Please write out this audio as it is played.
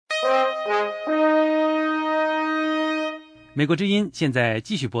美国之音现在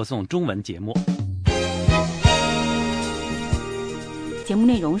继续播送中文节目。节目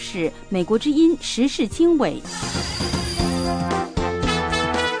内容是美国之音时事经纬。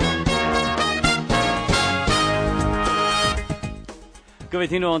各位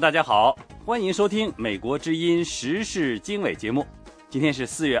听众大家好，欢迎收听美国之音时事经纬节目。今天是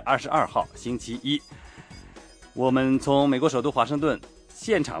4月22号星期一，我们从美国首都华盛顿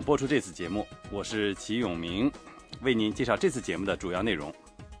现场播出这次节目，我是齐永明，为您介绍这次节目的主要内容。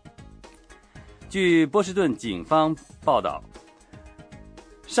据波士顿警方报道，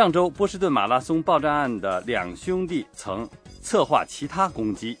上周波士顿马拉松爆炸案的两兄弟曾策划其他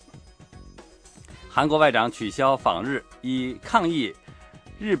攻击。韩国外长取消访日，以抗议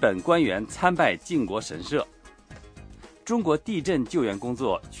日本官员参拜靖国神社。中国地震救援工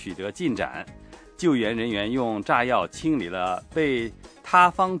作取得进展，救援人员用炸药清理了被塌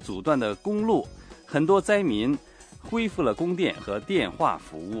方阻断的公路，很多灾民恢复了供电和电话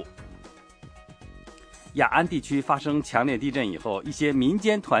服务。雅安地区发生强烈地震以后，一些民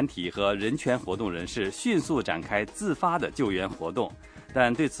间团体和人权活动人士迅速展开自发的救援活动，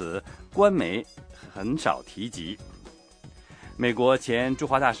但对此官媒很少提及。美国前驻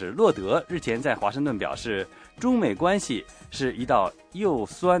华大使洛德日前在华盛顿表示，中美关系是一道又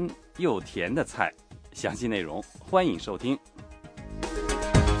酸又甜的菜。详细内容欢迎收听。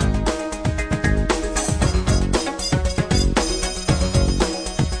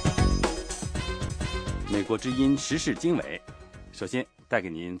美国之音时事经纬，首先带给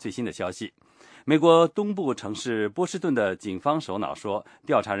您最新的消息。美国东部城市波士顿的警方首脑说，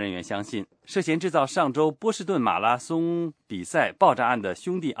调查人员相信涉嫌制造上周波士顿马拉松比赛爆炸案的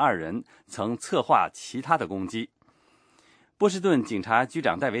兄弟二人曾策划其他的攻击。波士顿警察局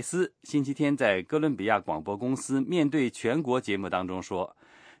长戴维斯星期天在哥伦比亚广播公司面对全国节目当中说，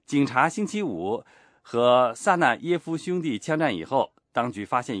警察星期五和萨纳耶夫兄弟枪战以后，当局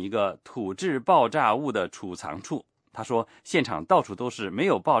发现一个土制爆炸物的储藏处。他说，现场到处都是没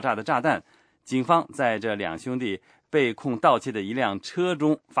有爆炸的炸弹。警方在这两兄弟被控盗窃的一辆车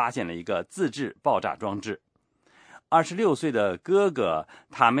中发现了一个自制爆炸装置。26岁的哥哥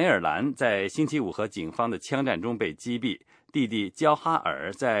塔梅尔兰在星期五和警方的枪战中被击毙，弟弟焦哈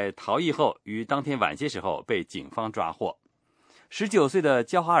尔在逃逸后于当天晚些时候被警方抓获。19岁的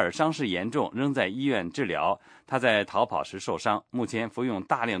焦哈尔伤势严重，仍在医院治疗。他在逃跑时受伤，目前服用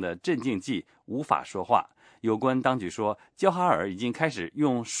大量的镇静剂，无法说话。有关当局说，焦哈尔已经开始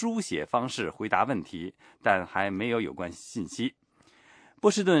用书写方式回答问题，但还没有有关信息。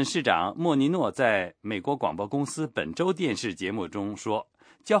波士顿市长莫尼诺在美国广播公司本周电视节目中说，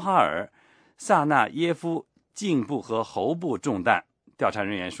焦哈尔、萨纳耶夫颈部和喉部中弹。调查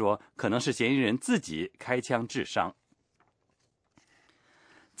人员说，可能是嫌疑人自己开枪致伤。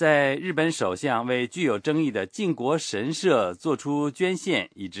在日本首相为具有争议的靖国神社做出捐献，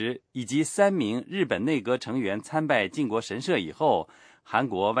以及3名日本内阁成员参拜靖国神社以后，韩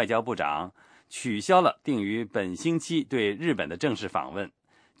国外交部长取消了定于本星期对日本的正式访问。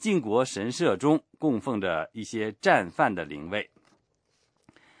靖国神社中供奉着一些战犯的灵位。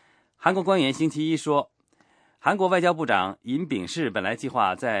韩国官员星期一说，韩国外交部长尹炳世本来计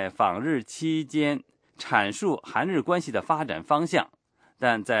划在访日期间阐述韩日关系的发展方向，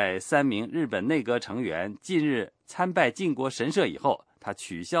但在3名日本内阁成员近日参拜靖国神社以后，他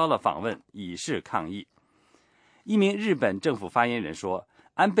取消了访问，以示抗议。一名日本政府发言人说，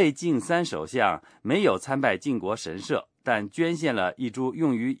安倍晋三首相没有参拜靖国神社，但捐献了一株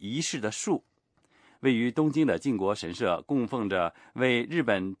用于仪式的树。位于东京的靖国神社供奉着为日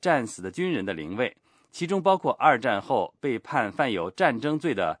本战死的军人的灵位，其中包括2战后被判犯有战争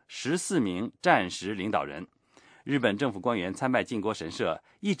罪的14名战时领导人。日本政府官员参拜靖国神社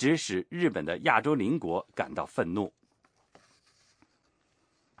一直使日本的亚洲邻国感到愤怒。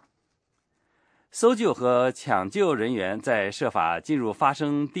搜救和抢救人员在设法进入发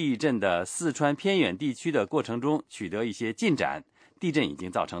生地震的四川偏远地区的过程中取得一些进展。地震已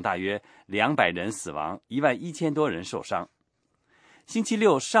经造成大约200人死亡，11000多人受伤。星期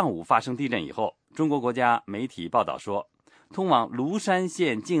六上午发生地震以后，中国国家媒体报道说，通往庐山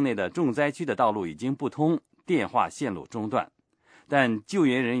县境内的重灾区的道路已经不通，电话线路中断，但救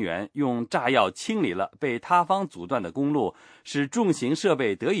援人员用炸药清理了被塌方阻断的公路，使重型设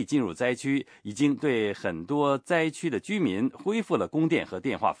备得以进入灾区，已经对很多灾区的居民恢复了供电和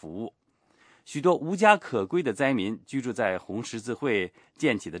电话服务。许多无家可归的灾民居住在红十字会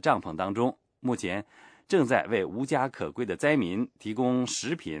建起的帐篷当中，目前正在为无家可归的灾民提供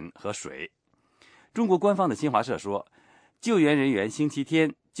食品和水。中国官方的新华社说，救援人员星期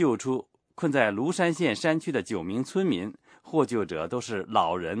天救出困在庐山县山区的9名村民，获救者都是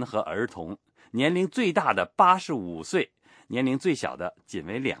老人和儿童，年龄最大的85岁，年龄最小的仅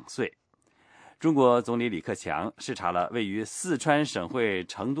为2岁。中国总理李克强视察了位于四川省会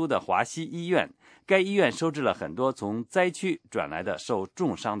成都的华西医院，该医院收治了很多从灾区转来的受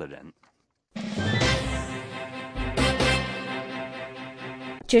重伤的人。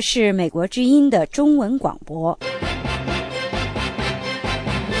这是美国之音的中文广播。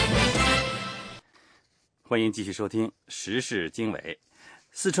欢迎继续收听时事经纬。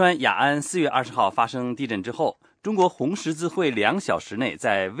四川雅安4月20号发生地震之后，中国红十字会2小时内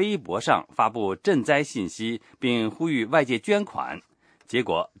在微博上发布赈灾信息，并呼吁外界捐款，结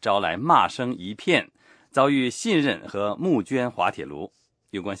果招来骂声一片，遭遇信任和募捐滑铁卢。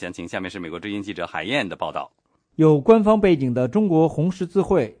有关详情，下面是美国之音记者海燕的报道。有官方背景的中国红十字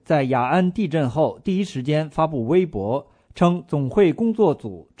会在雅安地震后第一时间发布微博，称总会工作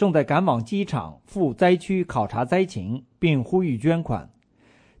组正在赶往机场赴灾区考察灾情，并呼吁捐款。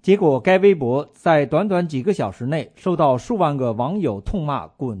结果该微博在短短几个小时内收到数万个网友痛骂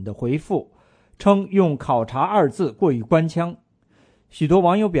滚的回复，称用考察2字过于官腔。许多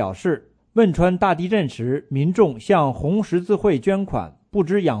网友表示，汶川大地震时民众向红十字会捐款，不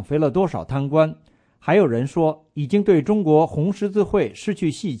知养肥了多少贪官。还有人说已经对中国红十字会失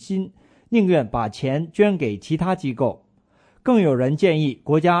去信心，宁愿把钱捐给其他机构。更有人建议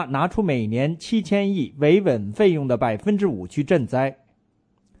国家拿出每年7000亿维稳费用的5%去赈灾。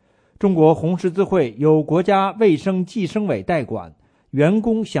中国红十字会由国家卫生计生委代管，员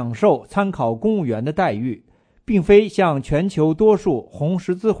工享受参考公务员的待遇，并非像全球多数红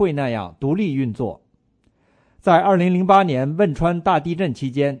十字会那样独立运作。在2008年汶川大地震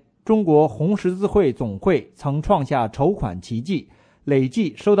期间，中国红十字会总会曾创下筹款奇迹，累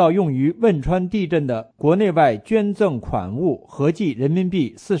计收到用于汶川地震的国内外捐赠款物合计人民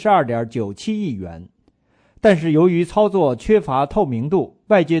币42.97亿元。但是由于操作缺乏透明度，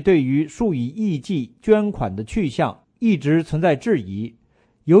外界对于数以亿计捐款的去向一直存在质疑。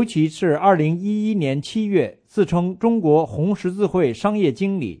尤其是2011年7月，自称中国红十字会商业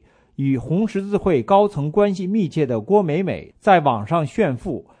经理、与红十字会高层关系密切的郭美美在网上炫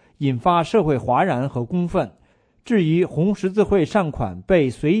富，引发社会哗然和公愤，质疑红十字会善款被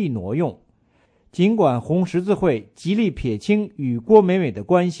随意挪用。尽管红十字会极力撇清与郭美美的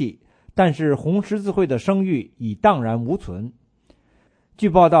关系，但是红十字会的声誉已荡然无存。据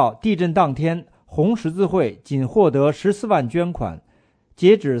报道，地震当天，红十字会仅获得14万捐款，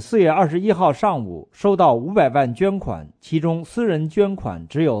截止4月21号上午收到500万捐款，其中私人捐款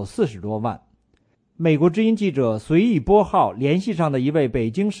只有40多万。美国之音记者随意拨号联系上的一位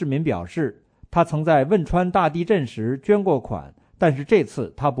北京市民表示，他曾在汶川大地震时捐过款，但是这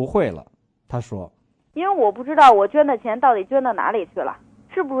次他不会了。他说，因为我不知道我捐的钱到底捐到哪里去了，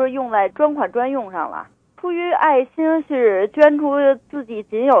是不是用在专款专用上了。出于爱心是捐出自己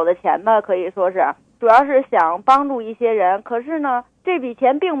仅有的钱的，可以说是主要是想帮助一些人，可是呢这笔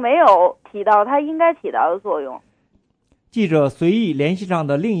钱并没有起到它应该起到的作用。记者随意联系上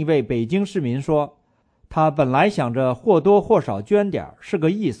的另一位北京市民说，他本来想着或多或少捐点是个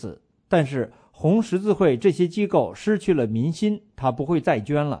意思，但是红十字会这些机构失去了民心，他不会再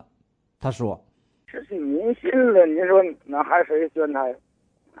捐了。他说，失去民心了，你说那还谁捐他呀？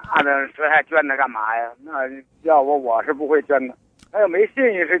那谁还捐他干嘛呀？那要我是不会捐的。他要没信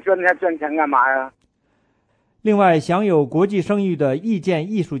义是捐钱干嘛呀？另外，享有国际声誉的意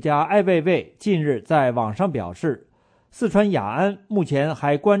见艺术家艾未未近日在网上表示，四川雅安目前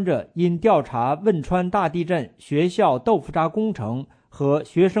还关着因调查汶川大地震学校豆腐渣工程和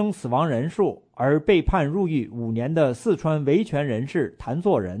学生死亡人数而被判入狱5年的四川维权人士谭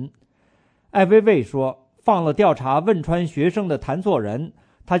作人。艾未未说，放了调查汶川学生的谭作人，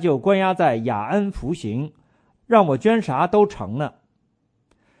他就关押在雅安服刑，让我捐啥都成呢。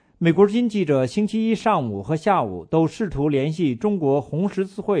美国之音记者星期一上午和下午都试图联系中国红十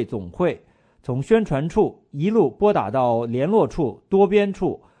字会总会，从宣传处一路拨打到联络处、多边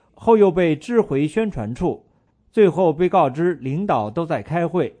处，后又被支回宣传处，最后被告知领导都在开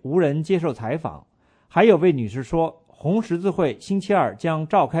会，无人接受采访。还有位女士说，红十字会星期二将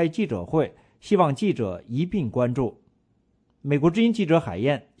召开记者会，希望记者一并关注。美国之音记者海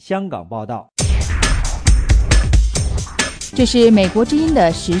燕，香港报道。这是美国之音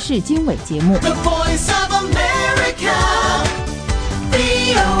的时事经纬节目。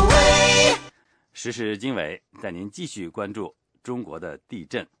时事经纬带您继续关注中国的地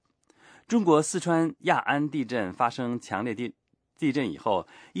震。中国四川雅安地震发生强烈地震以后，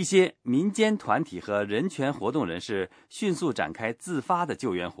一些民间团体和人权活动人士迅速展开自发的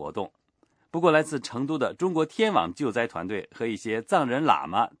救援活动。不过，来自成都的中国天网救灾团队和一些藏人喇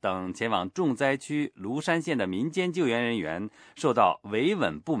嘛等前往重灾区芦山县的民间救援人员受到维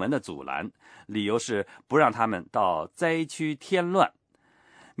稳部门的阻拦，理由是不让他们到灾区添乱。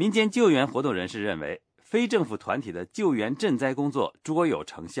民间救援活动人士认为，非政府团体的救援赈灾工作卓有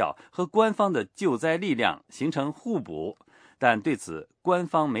成效，和官方的救灾力量形成互补，但对此官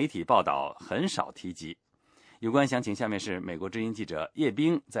方媒体报道很少提及。有关详情，下面是美国之音记者叶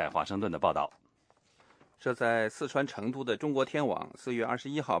冰在华盛顿的报道。这在四川成都的中国天网4月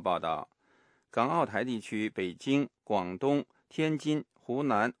21号报道，港澳台地区北京、广东、天津、湖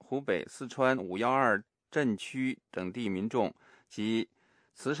南、湖北、四川512镇区等地民众及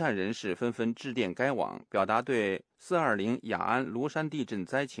慈善人士纷纷致电该网，表达对420雅安芦山地震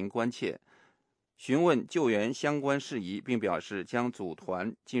灾情关切，询问救援相关事宜，并表示将组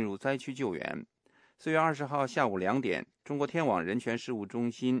团进入灾区救援。4月20号下午2点，中国天网人权事务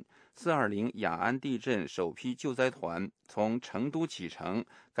中心420雅安地震首批救灾团从成都启程，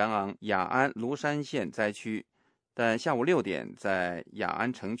赶往雅安芦山县灾区，但下午6点在雅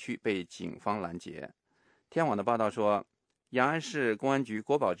安城区被警方拦截。天网的报道说，雅安市公安局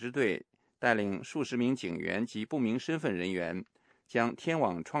国保支队带领数十名警员及不明身份人员，将天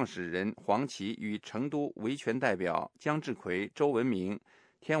网创始人黄琦与成都维权代表姜志奎、周文明、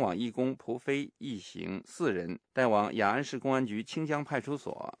天网义工蒲飞一行4人带往雅安市公安局清江派出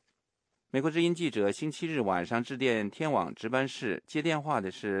所。美国之音记者星期日晚上致电天网值班室，接电话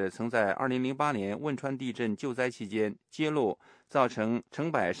的是曾在2008年汶川地震救灾期间揭露造成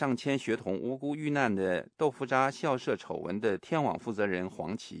成百上千学童无辜遇难的豆腐渣校舍丑闻的天网负责人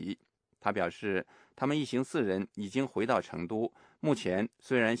黄琦。他表示，他们一行4人已经回到成都，目前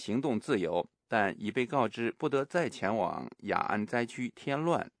虽然行动自由，但已被告知不得再前往雅安灾区添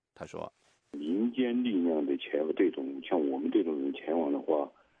乱。他说，民间力量的这种像我们这种人前往的话，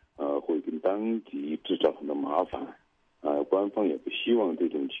会跟当地制造很多麻烦，官方也不希望这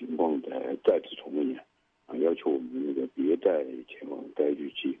种情况再次重演，要求我们别再前往灾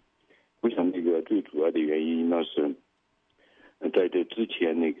区去。我想最主要的原因呢是，在这之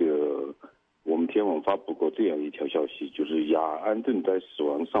前我们天网发布过这样一条消息，就是雅安震灾死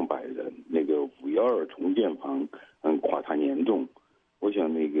亡上百人，512重建房垮塌严重。我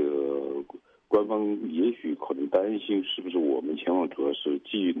想官方也许可能担心是不是我们前往主要是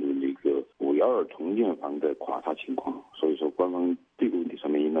记录512重建房的垮塌情况，所以说官方这个问题上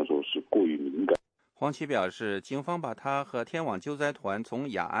面应当说是过于敏感。黄琦表示，警方把他和天网救灾团从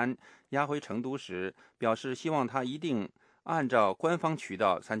雅安押回成都时，表示希望他一定按照官方渠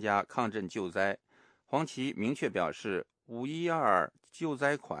道参加抗震救灾。黄琦明确表示，512救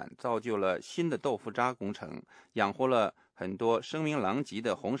灾款造就了新的豆腐渣工程，养活了很多声名狼藉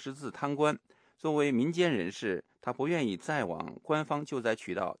的红十字贪官。作为民间人士，他不愿意再往官方救灾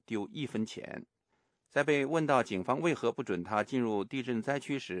渠道丢1分钱。在被问到警方为何不准他进入地震灾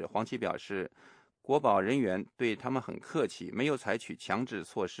区时，黄琦表示，国保人员对他们很客气，没有采取强制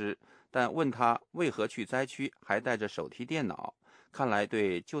措施，但问他为何去灾区还带着手提电脑，看来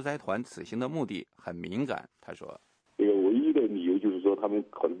对救灾团此行的目的很敏感。他说，唯一的理由就是说，他们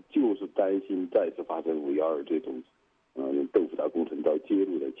可能就是担心再次发生512这种用豆腐渣工程遭揭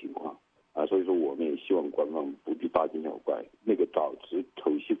露的情况所以说我们也希望官方不必大惊小怪，找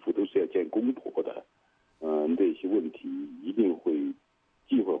丑媳妇都是要见公婆的，这些问题一定会，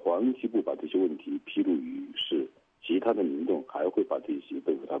既会黄旗部把这些问题披露于世，其他的民众还会把这些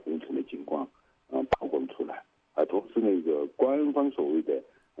豆腐渣工程的情况曝光出来，同时官方所谓的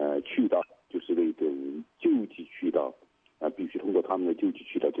渠道，就是救济渠道必须通过他们的救济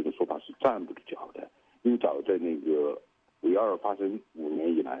渠道，这个说法是站不住脚的，因为早在512发生5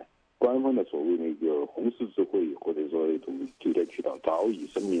年以来，官方的所谓红十字会或者说一种救灾渠道早已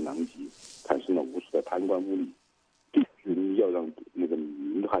声名狼藉，产生了无数的贪官污吏。必须要让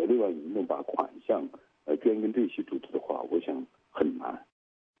海内外民众把款项捐给这些组织的话，我想很难。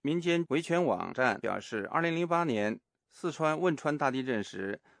民间维权网站表示，2008年四川汶川大地震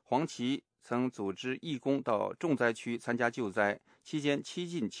时，黄琦曾组织义工到重灾区参加救灾，期间7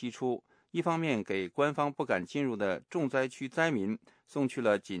进7出，一方面给官方不敢进入的重灾区灾民送去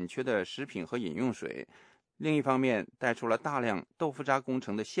了紧缺的食品和饮用水，另一方面带出了大量豆腐渣工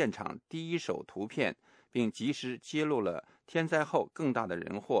程的现场第一手图片，并及时揭露了天灾后更大的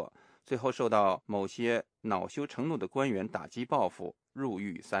人祸，最后受到某些恼羞成怒的官员打击报复，入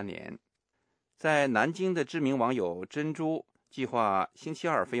狱3年。在南京的知名网友珍珠计划星期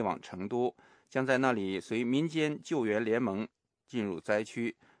二飞往成都，将在那里随民间救援联盟进入灾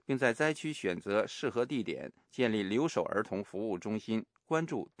区，并在灾区选择适合地点建立留守儿童服务中心，关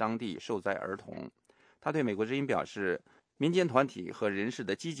注当地受灾儿童。他对美国之音表示，民间团体和人士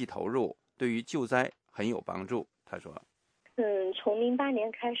的积极投入对于救灾很有帮助。他说，从08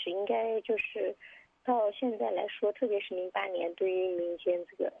年开始，应该就是到现在来说，特别是08年，对于民间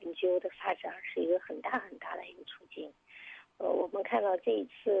这个 NGO 的发展是一个很大很大的一个促进。我们看到这一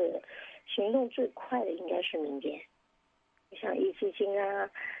次行动最快的应该是民间，像壹基金啊，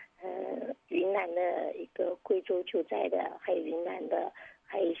云南的一个贵州救灾的，还有云南的，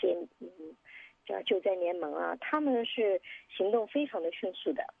还有一些叫救灾联盟啊，他们是行动非常的迅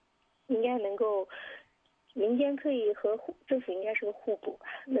速的，应该能够。民间可以和政府应该是个互补吧，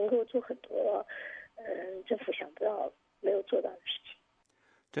能够做很多政府想不到没有做到的事情。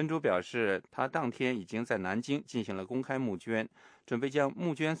珍珠表示，他当天已经在南京进行了公开募捐，准备将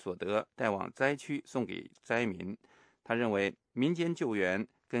募捐所得带往灾区送给灾民。他认为民间救援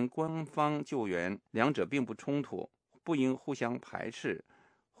跟官方救援两者并不冲突，不应互相排斥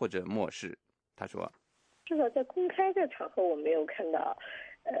或者漠视。他说，至少在公开的场合我没有看到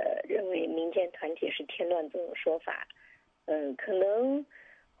认为民间团体是添乱这种说法，可能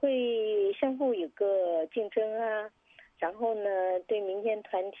会相互有个竞争啊，然后呢，对民间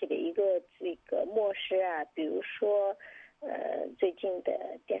团体的一个这个漠视啊，比如说最近的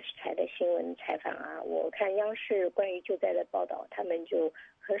电视台的新闻采访啊，我看央视关于救灾的报道，他们就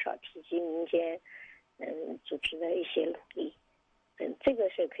很少提及民间组织的一些努力，这个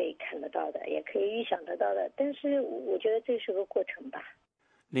是可以看得到的，也可以预想得到的，但是我觉得这是个过程吧。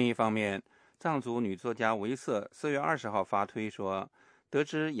另一方面，藏族女作家维瑟4月20号发推说，得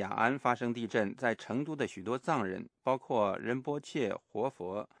知雅安发生地震，在成都的许多藏人，包括仁波切、活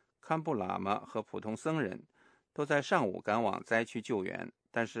佛、堪布喇嘛和普通僧人，都在上午赶往灾区救援，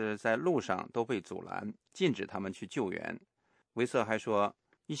但是在路上都被阻拦，禁止他们去救援。维瑟还说，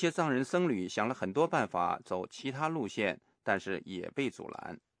一些藏人僧侣想了很多办法走其他路线，但是也被阻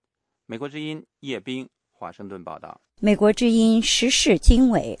拦。美国之音叶冰华盛顿报道。美国之音时事经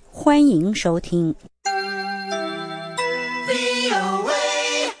纬，欢迎收听。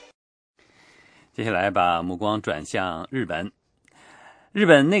接下来把目光转向日本。日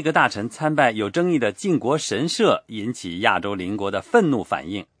本内阁大臣参拜有争议的靖国神社，引起亚洲邻国的愤怒反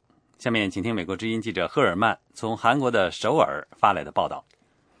应。下面请听美国之音记者赫尔曼从韩国的首尔发来的报道。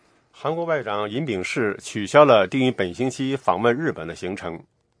韩国外长尹炳世取消了定于本星期访问日本的行程。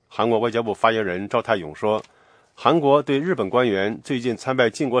韩国外交部发言人赵泰勇说，韩国对日本官员最近参拜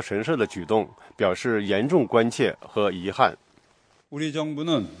靖国神社的举动表示严重关切和遗憾。우리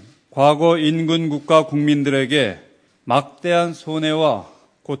정부는 과거 인근 국가 국민들에게 막대한 손해와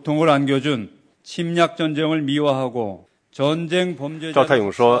고통을 안겨준 침략 전쟁을 미화하고 전쟁 범죄자。赵泰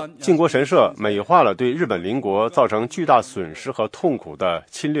勇说，靖国神社美化了对日本邻国造成巨大损失和痛苦的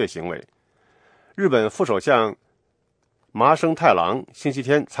侵略行为。日本副首相麻生太郎星期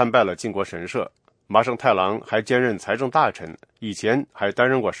天参拜了靖国神社。麻生太郎还兼任财政大臣，以前还担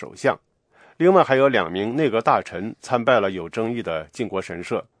任过首相。另外还有2名内阁大臣参拜了有争议的靖国神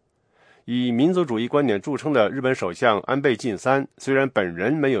社。以民族主义观点著称的日本首相安倍晋三虽然本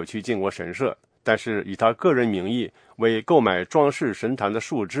人没有去靖国神社，但是以他个人名义为购买装饰神坛的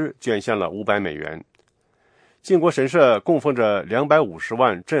树枝捐献了500美元。靖国神社供奉着250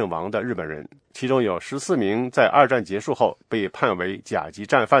万阵亡的日本人，其中有14名在二战结束后被判为甲级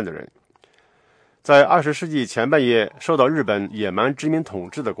战犯的人。在20世纪前半叶受到日本野蛮殖民统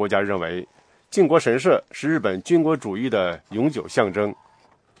治的国家认为，靖国神社是日本军国主义的永久象征。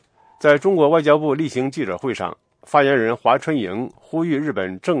在中国外交部例行记者会上，发言人华春莹呼吁日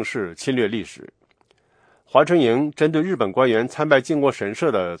本正视侵略历史。华春莹针对日本官员参拜靖国神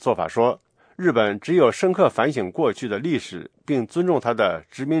社的做法说，日本只有深刻反省过去的历史，并尊重他的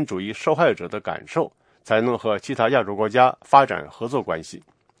殖民主义受害者的感受，才能和其他亚洲国家发展合作关系。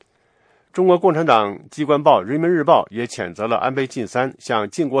中国共产党机关报《人民日报》也谴责了安倍晋三向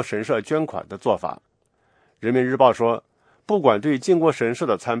靖国神社捐款的做法。人民日报说，不管对靖国神社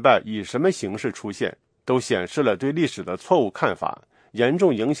的参拜以什么形式出现，都显示了对历史的错误看法，严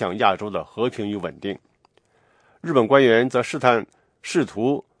重影响亚洲的和平与稳定。日本官员则试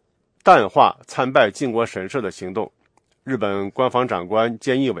图淡化参拜靖国神社的行动。日本官方长官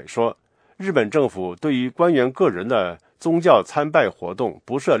菅义伟说，日本政府对于官员个人的宗教参拜活动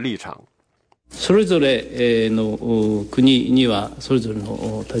不设立场。それぞれの国にはそれぞれ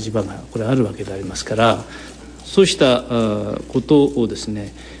の立場がこれあるわけでありますから、そうしたことをです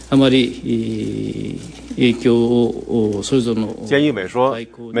ね、あまり影響をそれぞれの。菅义伟说，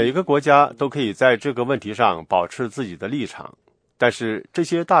每个国家都可以在这个问题上保持自己的立场，但是这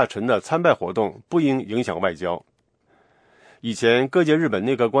些大臣的参拜活动不应影响外交。以前各界日本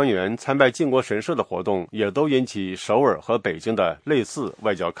内阁官员参拜靖国神社的活动也都引起首尔和北京的类似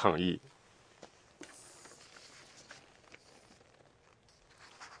外交抗议。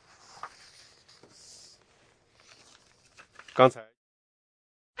刚才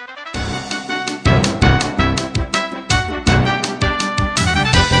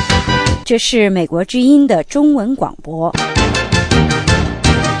这是美国之音的中文广播。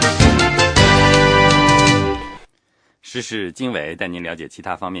时事经纬带您了解其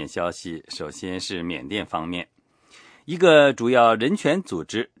他方面消息。首先是缅甸方面，一个主要人权组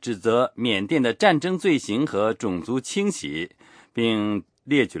织指责缅甸的战争罪行和种族清洗，并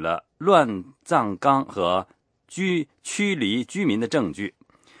列举了乱葬岗和驱离居民的证据。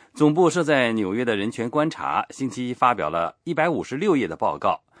总部设在纽约的人权观察星期一发表了156页的报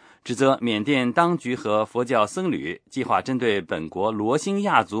告，指责缅甸当局和佛教僧侣计划针对本国罗兴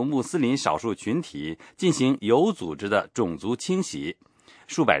亚族穆斯林少数群体进行有组织的种族清洗，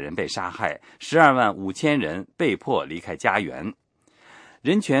数百人被杀害，12万5千人被迫离开家园。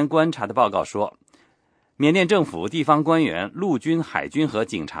人权观察的报告说，缅甸政府、地方官员、陆军、海军和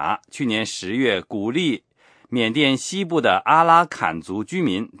警察去年10月鼓励缅甸西部的阿拉坎族居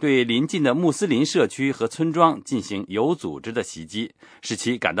民对邻近的穆斯林社区和村庄进行有组织的袭击，使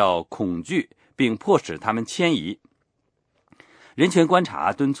其感到恐惧，并迫使他们迁移。人权观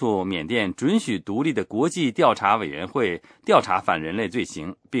察敦促缅甸准许独立的国际调查委员会调查反人类罪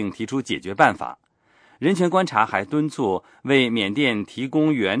行，并提出解决办法。人权观察还敦促为缅甸提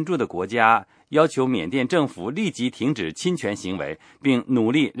供援助的国家要求缅甸政府立即停止侵权行为，并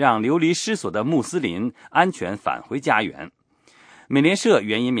努力让流离失所的穆斯林安全返回家园。美联社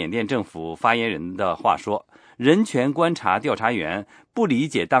援引缅甸政府发言人的话说，人权观察调查员不理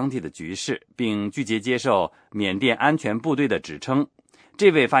解当地的局势，并拒绝接受缅甸安全部队的指称。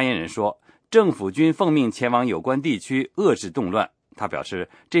这位发言人说，政府军奉命前往有关地区遏制动乱。他表示，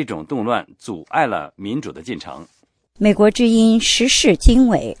这种动乱阻碍了民主的进程。美国之音时事经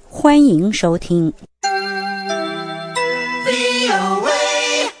纬，欢迎收听。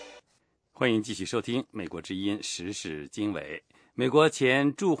欢迎继续收听美国之音时事经纬。美国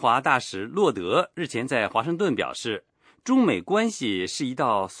前驻华大使洛德日前在华盛顿表示，中美关系是一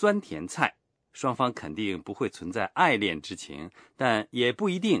道酸甜菜，双方肯定不会存在爱恋之情，但也不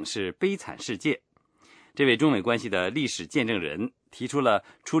一定是悲惨世界。这位中美关系的历史见证人提出了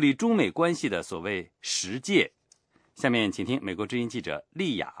处理中美关系的所谓十戒。下面请听美国之音记者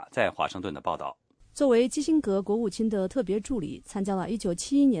丽雅在华盛顿的报道。作为基辛格国务卿的特别助理，参加了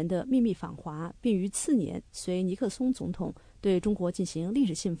1971年的秘密访华，并于次年随尼克松总统对中国进行历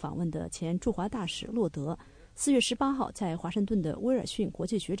史性访问的前驻华大使洛德，4月18号在华盛顿的威尔逊国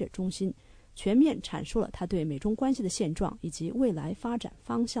际学者中心全面阐述了他对美中关系的现状以及未来发展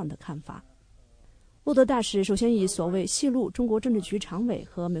方向的看法。洛德大使首先以所谓泄露中国政治局常委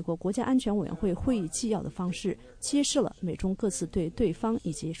和美国国家安全委员会会议纪要的方式，揭示了美中各自对对方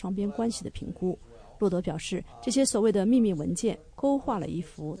以及双边关系的评估。洛德表示，这些所谓的秘密文件勾画了一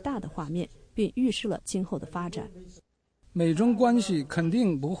幅大的画面，并预示了今后的发展。美中关系肯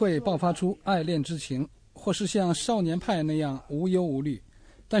定不会爆发出爱恋之情，或是像少年派那样无忧无虑，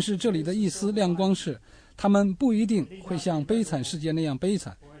但是这里的一丝亮光是，他们不一定会像悲惨世界那样悲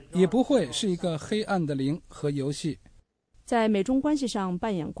惨，也不会是一个黑暗的零和游戏。在美中关系上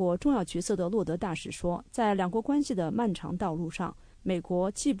扮演过重要角色的洛德大使说，在两国关系的漫长道路上，美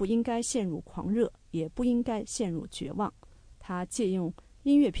国既不应该陷入狂热，也不应该陷入绝望。他借用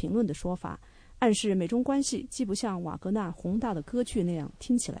音乐评论的说法，暗示美中关系既不像瓦格纳宏大的歌剧那样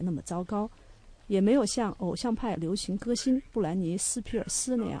听起来那么糟糕，也没有像偶像派流行歌星布兰妮斯皮尔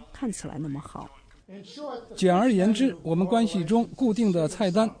斯那样看起来那么好。简而言之，我们关系中固定的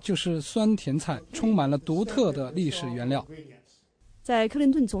菜单就是酸甜菜，充满了独特的历史原料。在克林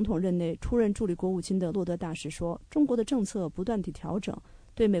顿总统任内出任助理国务卿的洛德大使说，中国的政策不断地调整，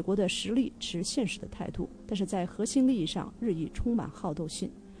对美国的实力持现实的态度，但是在核心利益上日益充满好斗性。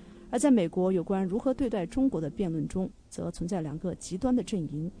而在美国有关如何对待中国的辩论中，则存在两个极端的阵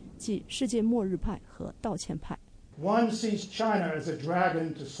营，即世界末日派和道歉派。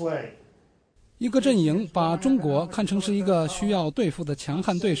一个阵营把中国看成是一个需要对付的强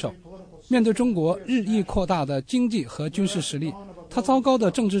悍对手，面对中国日益扩大的经济和军事实力，它糟糕的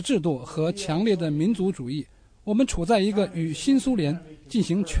政治制度和强烈的民族主义，我们处在一个与新苏联进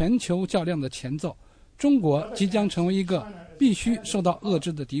行全球较量的前奏，中国即将成为一个必须受到遏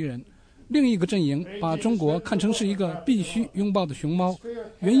制的敌人。另一个阵营把中国看成是一个必须拥抱的熊猫，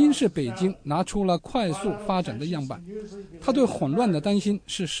原因是北京拿出了快速发展的样板，他对混乱的担心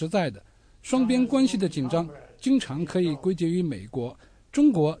是实在的。双边关系的紧张经常可以归结于美国，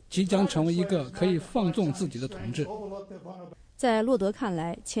中国即将成为一个可以放纵自己的统治。在洛德看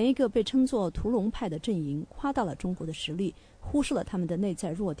来，前一个被称作屠龙派的阵营夸大了中国的实力，忽视了他们的内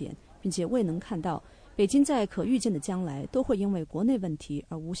在弱点，并且未能看到北京在可预见的将来都会因为国内问题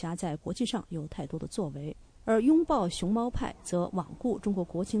而无暇在国际上有太多的作为。而而拥抱熊猫派则罔顾中国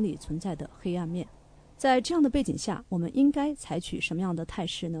国情里存在的黑暗面。在这样的背景下，我们应该采取什么样的态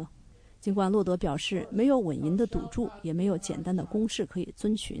势呢？尽管洛德表示没有稳赢的赌注，也没有简单的公式可以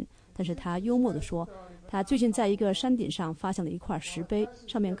遵循，但是他幽默地说，他最近在一个山顶上发现了一块石碑，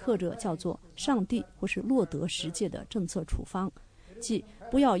上面刻着叫做上帝或是洛德十诫的政策处方，即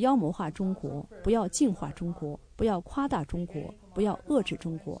不要妖魔化中国，不要净化中国，不要夸大中国，不要遏制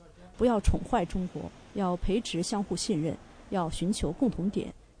中国，不要宠坏中国，要培植相互信任，要寻求共同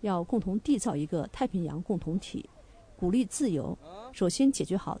点，要共同缔造一个太平洋共同体，鼓励自由，首先解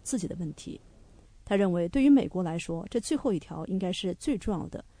决好自己的问题。他认为对于美国来说，这最后一条应该是最重要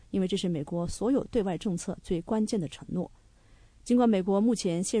的，因为这是美国所有对外政策最关键的承诺。尽管美国目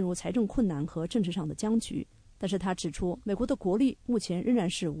前陷入财政困难和政治上的僵局，但是他指出，美国的国力目前仍然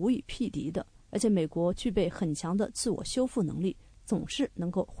是无以匹敌的，而且美国具备很强的自我修复能力，总是能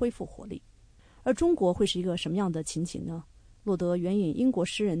够恢复活力。而中国会是一个什么样的情景呢？洛德援引英国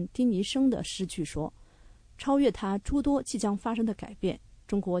诗人丁尼生的诗句说，超越他诸多即将发生的改变，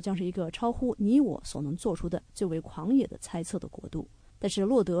中国将是一个超乎你我所能做出的最为狂野的猜测的国度。但是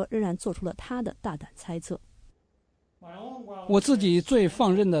洛德仍然做出了他的大胆猜测。我自己最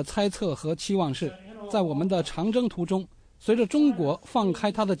放任的猜测和期望是，在我们的长征途中，随着中国放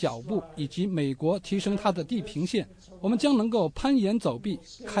开它的脚步，以及美国提升它的地平线，我们将能够攀岩走壁，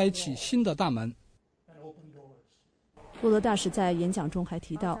开启新的大门。洛德大使在演讲中还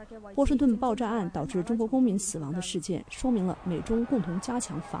提到，波士顿爆炸案导致中国公民死亡的事件，说明了美中共同加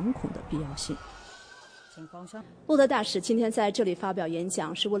强反恐的必要性。洛德大使今天在这里发表演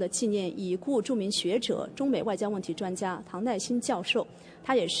讲，是为了纪念已故著名学者、中美外交问题专家唐乃馨教授，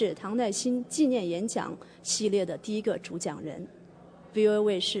他也是唐乃馨纪念演讲系列的第一个主讲人。VOA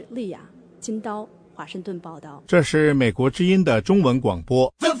卫视丽雅、金刀华盛顿报道。这是美国之音的中文广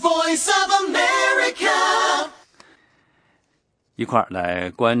播。The Voice of America。一块儿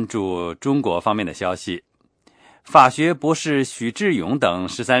来关注中国方面的消息。法学博士许志勇等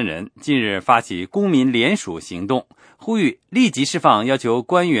13人近日发起公民联署行动，呼吁立即释放要求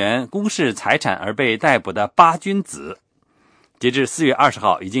官员公示财产而被逮捕的八君子。截至4月20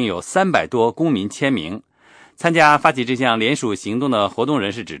号，已经有300多公民签名。参加发起这项联署行动的活动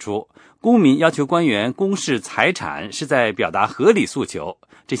人士指出，公民要求官员公示财产是在表达合理诉求，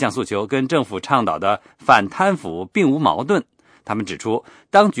这项诉求跟政府倡导的反贪腐并无矛盾。他们指出，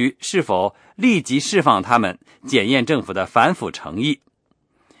当局是否立即释放他们，检验政府的反腐诚意。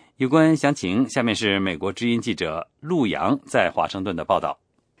有关详情，下面是美国之音记者陆洋在华盛顿的报道。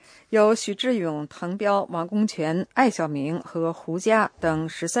由许志勇、滕彪、王功权、艾晓明和胡佳等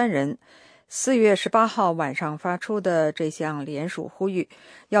13人4月18号晚上发出的这项联署呼吁，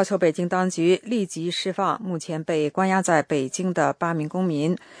要求北京当局立即释放目前被关押在北京的8名公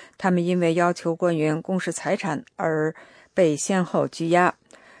民，他们因为要求官员公示财产而被先后拘押。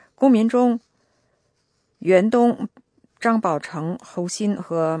公民中，袁东、张宝成、侯鑫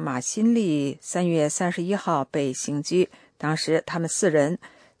和马新立3月31号被刑拘，当时他们4人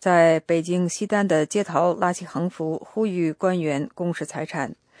在北京西单的街头拉起横幅，呼吁官员公示财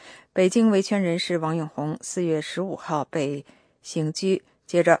产。北京维权人士王永红4月15号被刑拘，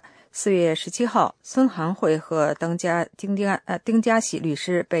接着4月17号，孙涵慧和丁家喜律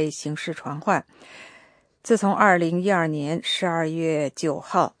师被刑事传唤。自从2012年12月9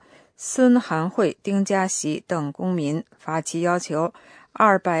号，孙涵慧、丁家喜等公民发起要求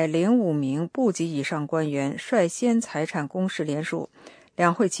205名部级以上官员率先财产公示联署。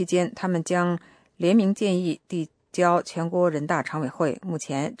两会期间，他们将联名建议递交全国人大常委会。目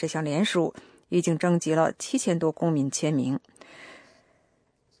前，这项联署已经征集了7000多公民签名。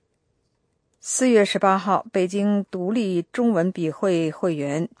4月18号，北京独立中文笔会会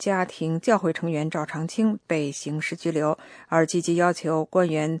员、家庭教会成员赵长青被刑事拘留，而积极要求官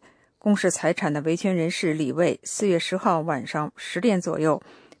员公示财产的维权人士李卫4月10号晚上10点左右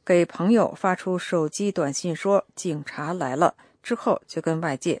给朋友发出手机短信说警察来了，之后就跟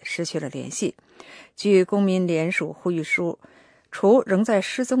外界失去了联系。据公民联署呼吁书，除仍在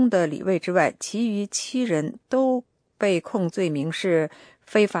失踪的李卫之外，其余7人都被控罪名是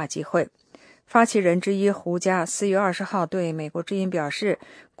非法集会。发起人之一胡佳4月20号对美国之音表示，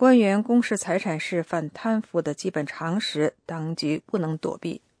官员公示财产是反贪腐的基本常识，当局不能躲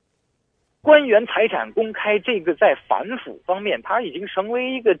避。官员财产公开，这个在反腐方面，它已经成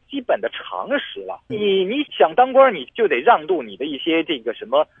为一个基本的常识了。你想当官，你就得让渡你的一些这个什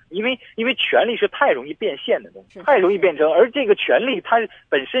么，因为权力是太容易变现的东西，太容易变成，而这个权力它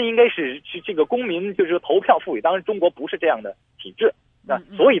本身应该是这个公民就是投票赋予，当然中国不是这样的体制。那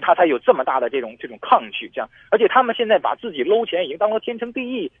所以他才有这么大的这种抗拒，这样，而且他们现在把自己搂钱已经当做天经地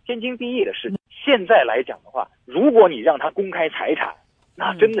义的事。现在来讲的话，如果你让他公开财产，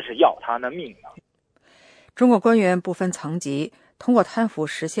那真的是要他的命了。中国官员不分层级，通过贪腐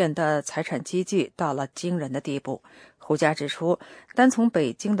实现的财产积聚到了惊人的地步。胡佳指出，单从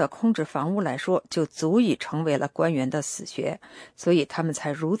北京的空置房屋来说，就足以成为了官员的死穴，所以他们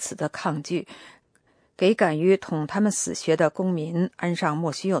才如此的抗拒，给敢于捅他们死穴的公民安上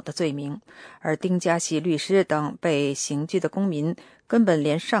莫须有的罪名。而丁家喜律师等被刑拘的公民根本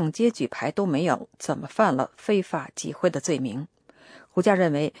连上街举牌都没有，怎么犯了非法集会的罪名？胡佳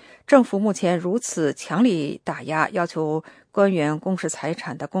认为，政府目前如此强力打压要求官员公示财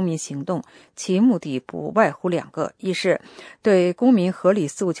产的公民行动，其目的不外乎两个：一是对公民合理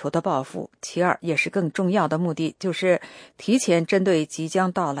诉求的报复，其二也是更重要的目的，就是提前针对即将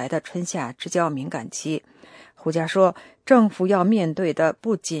到来的春夏之交敏感期。胡佳说，政府要面对的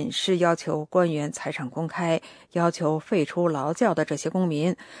不仅是要求官员财产公开、要求废除劳教的这些公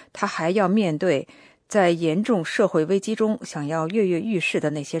民，他还要面对在严重社会危机中想要跃跃欲试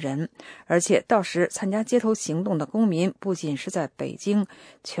的那些人。而且到时参加街头行动的公民不仅是在北京，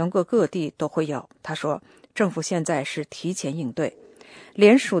全国各地都会有。他说，政府现在是提前应对。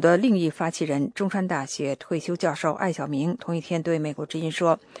联署的另一发起人，中山大学退休教授艾晓明同一天对美国之音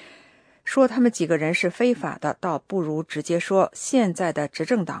说他们几个人是非法的，倒不如直接说现在的执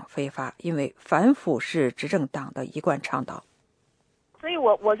政党非法，因为反腐是执政党的一贯倡导。所以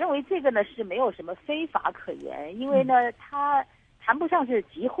我认为这个呢是没有什么非法可言，因为呢他谈不上是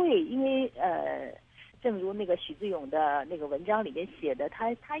集会，因为正如那个许志勇的那个文章里面写的，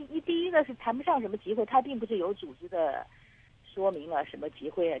他第一个是谈不上什么集会，他并不是有组织的说明了什么集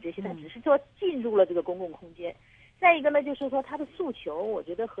会啊这些，他只是说进入了这个公共空间。再一个呢，就是说他的诉求，我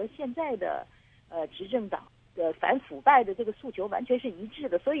觉得和现在的执政党的反腐败的这个诉求完全是一致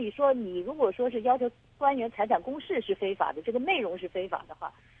的。所以说，你如果说是要求官员财产公示是非法的，这个内容是非法的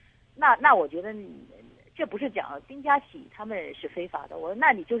话，那我觉得这不是讲丁家喜他们是非法的，那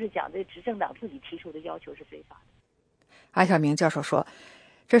你就是讲这执政党自己提出的要求是非法的。艾晓明教授说，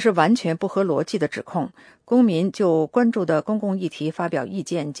这是完全不合逻辑的指控。公民就关注的公共议题发表意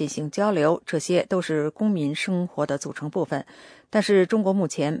见、进行交流，这些都是公民生活的组成部分。但是中国目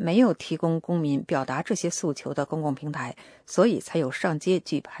前没有提供公民表达这些诉求的公共平台，所以才有上街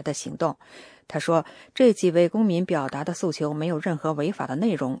举牌的行动。他说，这几位公民表达的诉求没有任何违法的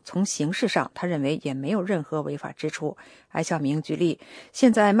内容，从形式上他认为也没有任何违法之处。艾晓明举例，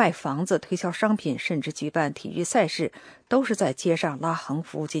现在卖房子、推销商品，甚至举办体育赛事，都是在街上拉横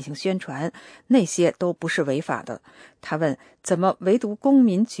幅进行宣传，那些都不是违法的。他问，怎么唯独公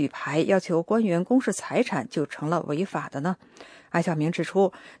民举牌要求官员公示财产就成了违法的呢？艾晓明指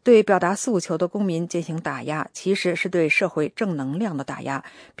出，对表达诉求的公民进行打压，其实是对社会正能量的打压，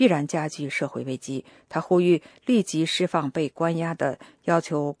必然加剧社会危机。他呼吁立即释放被关押的要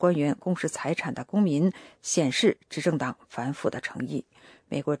求官员公示财产的公民，显示执政党反腐的诚意。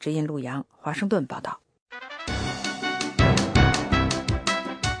美国之音陆洋，华盛顿报道。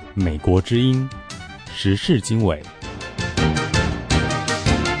美国之音时事经纬，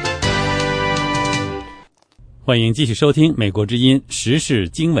欢迎继续收听美国之音时事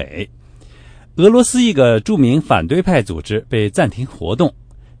经纬。俄罗斯一个著名反对派组织被暂停活动，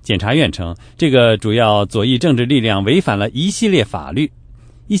检察院称这个主要左翼政治力量违反了一系列法律。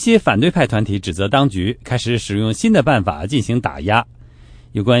一些反对派团体指责当局开始使用新的办法进行打压。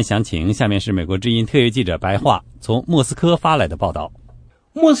有关详情，下面是美国之音特约记者白桦从莫斯科发来的报道。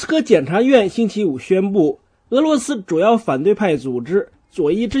莫斯科检察院星期五宣布，俄罗斯主要反对派组织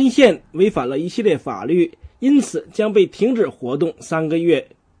左翼阵线违反了一系列法律，因此将被停止活动3个月。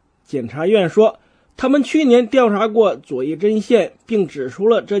检察院说，他们去年调查过左翼阵线，并指出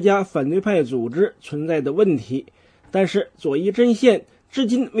了这家反对派组织存在的问题，但是左翼阵线至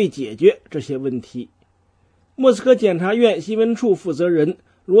今未解决这些问题。莫斯科检察院新闻处负责人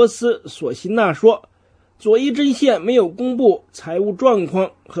罗斯索辛纳说，左翼阵线没有公布财务状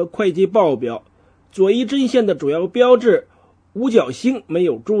况和会计报表，左翼阵线的主要标志五角星没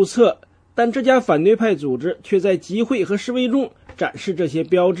有注册，但这家反对派组织却在集会和示威中展示这些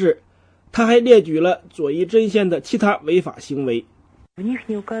标志。他还列举了左翼阵线的其他违法行为。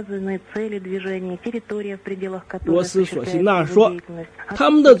罗斯索辛纳说，他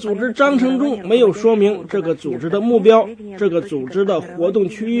们的组织章程中没有说明这个组织的目标，这个组织的活动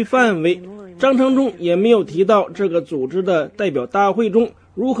区域范围，章程中也没有提到这个组织的代表大会中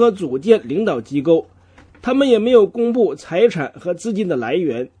如何组建领导机构，他们也没有公布财产和资金的来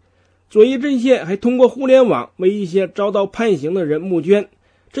源。左翼阵线还通过互联网为一些遭到判刑的人募捐，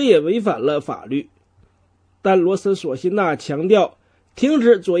这也违反了法律。但罗斯索辛纳强调，停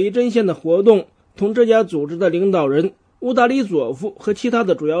止左翼阵线的活动同这家组织的领导人乌达里佐夫和其他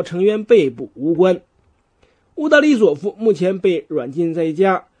的主要成员被捕无关。乌达里佐夫目前被软禁在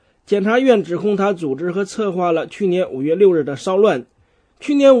家，检察院指控他组织和策划了去年5月6日的骚乱。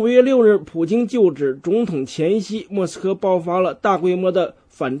去年5月6日，普京就职总统前夕，莫斯科爆发了大规模的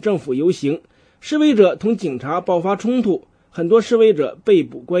反政府游行，示威者同警察爆发冲突，很多示威者被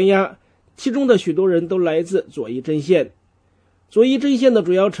捕关押，其中的许多人都来自左翼阵线。左翼阵线的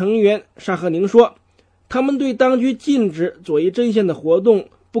主要成员沙赫宁说，他们对当局禁止左翼阵线的活动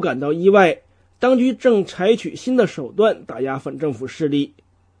不感到意外，当局正采取新的手段打压反政府势力。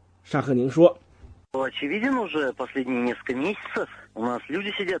沙赫宁说，他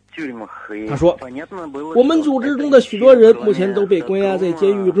说，我们组织中的许多人目前都被关押在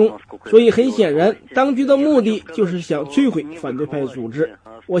监狱中，所以很显然，当局的目的就是想摧毁反对派组织。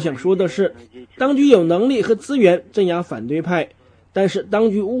我想说的是，当局有能力和资源镇压反对派，但是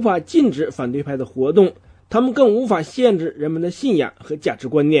当局无法禁止反对派的活动，他们更无法限制人们的信仰和价值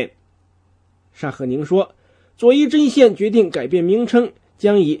观念。沙赫宁说，左翼阵线决定改变名称，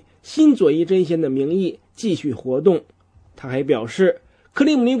将以新左翼阵线的名义继续活动。他还表示，克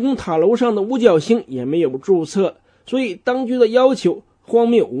里姆林宫塔楼上的五角星也没有注册，所以当局的要求荒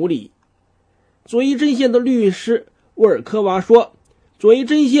谬无理。左翼阵线的律师沃尔科娃说，左翼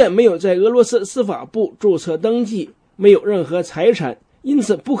阵线没有在俄罗斯司法部注册登记，没有任何财产，因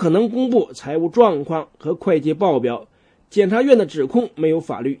此不可能公布财务状况和会计报表。检察院的指控没有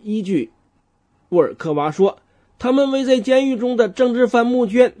法律依据。沃尔科娃说，他们为在监狱中的政治犯募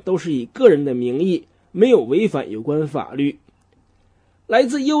捐都是以个人的名义，没有违反有关法律。来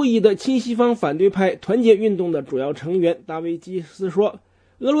自右翼的亲西方反对派团结运动的主要成员达维基斯说，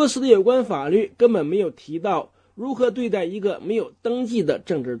俄罗斯的有关法律根本没有提到如何对待一个没有登记的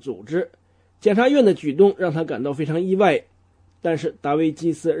政治组织。检察院的举动让他感到非常意外，但是达维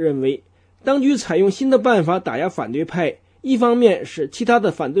基斯认为，当局采用新的办法打压反对派，一方面使其他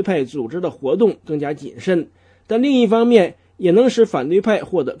的反对派组织的活动更加谨慎，但另一方面也能使反对派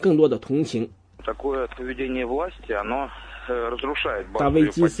获得更多的同情。达维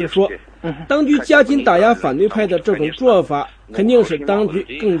基斯说，当局加紧打压反对派的这种做法肯定使当局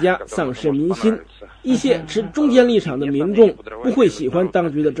更加丧失民心，一些持中间立场的民众不会喜欢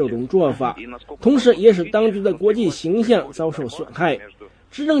当局的这种做法，同时也使当局的国际形象遭受损害。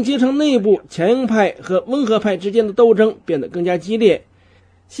执政阶层内部强硬派和温和派之间的斗争变得更加激烈，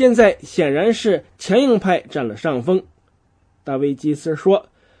现在显然是强硬派占了上风。达维基斯说，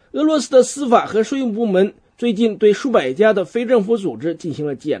俄罗斯的司法和税务部门最近对数百家的非政府组织进行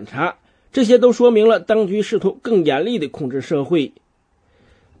了检查，这些都说明了当局试图更严厉地控制社会。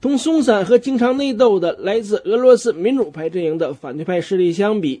同松散和经常内斗的来自俄罗斯民主派阵营的反对派势力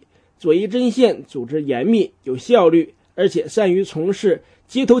相比，左翼阵线组织严密、有效率，而且善于从事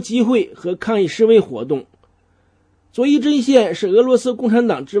街头集会和抗议示威活动。左翼阵线是俄罗斯共产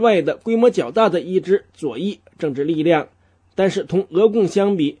党之外的规模较大的一支左翼政治力量，但是同俄共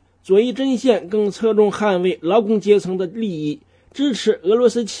相比，左翼阵线更侧重捍卫劳工阶层的利益，支持俄罗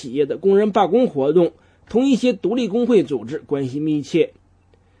斯企业的工人罢工活动，同一些独立工会组织关系密切。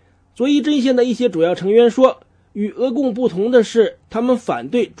左翼阵线的一些主要成员说，与俄共不同的是，他们反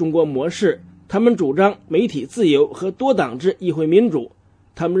对中国模式，他们主张媒体自由和多党制议会民主。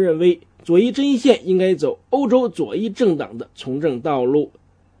他们认为左翼阵线应该走欧洲左翼政党的从政道路。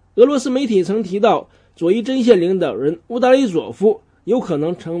俄罗斯媒体曾提到，左翼阵线领导人乌达里佐夫有可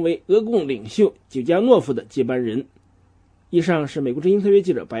能成为俄共领袖久加诺夫的接班人。以上是美国之音特约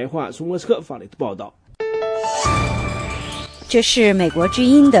记者白桦从莫斯科发来的报道。这是美国之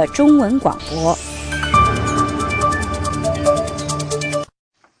音的中文广播。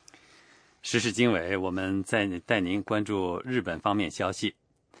时事经纬，我们再带您关注日本方面消息。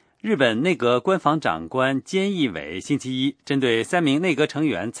日本内阁官房长官菅义伟星期一针对3名内阁成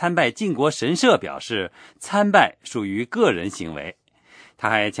员参拜靖国神社表示，参拜属于个人行为。他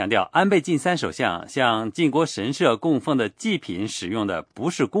还强调，安倍晋三首相向靖国神社供奉的祭品使用的不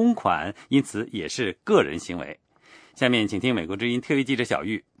是公款，因此也是个人行为。下面请听美国之音特约记者小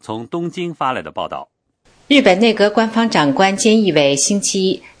玉从东京发来的报道。日本内阁官方长官菅义伟星期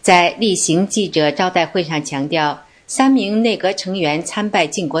一在例行记者招待会上強調，3名内阁成員參拜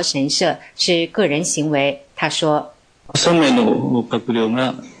靖国神社是個人行為。他說3名の閣僚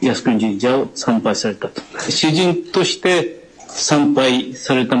が靖国神社を参拝されたと。主人として参拝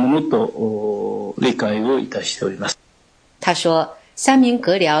されたものと理解をいたしております。他說3名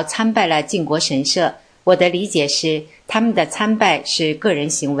閣僚參拜了靖国神社，我的理解是他們的參拜是個人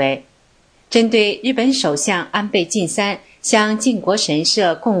行為。針對日本首相安倍晉三向靖國神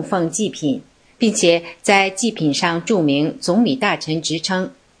社供奉祭品，并且在祭品上注明总理大臣职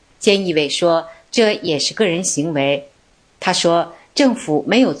称。菅义伟说，这也是个人行为。他说，政府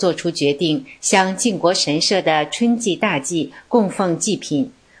没有做出决定向靖国神社的春季大祭供奉祭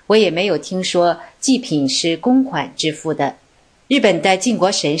品，我也没有听说祭品是公款支付的。日本的靖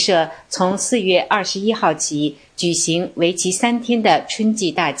国神社从4月21号起举行为期3天的春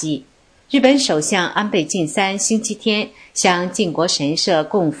季大祭。日本首相安倍晋三星期天向靖国神社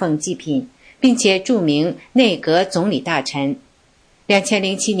供奉祭品，并且注明内阁总理大臣。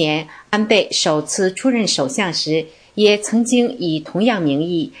2007年，安倍首次出任首相时，也曾经以同样名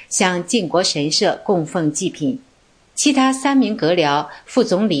义向靖国神社供奉祭品。其他3名阁僚副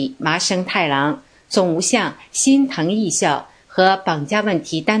总理麻生太郎、总务相新藤义孝和绑架问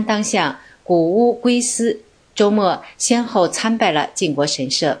题担当相谷屋圭司周末先后参拜了靖国神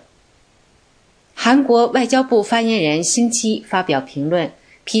社。韩国外交部发言人星期发表评论，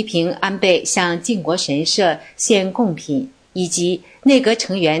批评安倍向靖国神社献贡品以及内阁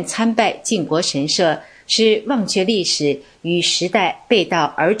成员参拜靖国神社是忘却历史与时代背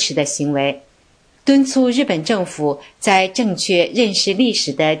道而驰的行为，敦促日本政府在正确认识历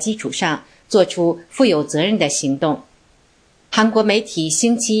史的基础上做出负有责任的行动。韩国媒体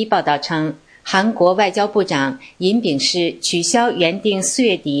星期一报道称，韩国外交部长尹炳世取消原定4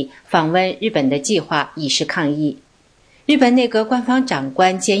月底访问日本的计划，以示抗议。日本内阁官方长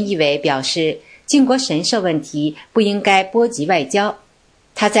官菅义伟表示，靖国神社问题不应该波及外交。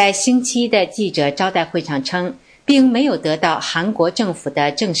他在星期一的记者招待会上称，并没有得到韩国政府的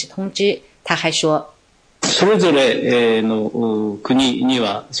正式通知。他还说，それぞれの国に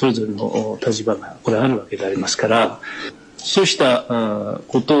はそれぞれの立場がこれあるわけでありますから、そうした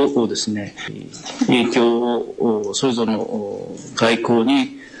ことをですね、影響をそれぞれの外交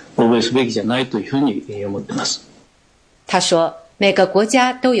に応援すべきじゃないというふうに思っています。他说，每个国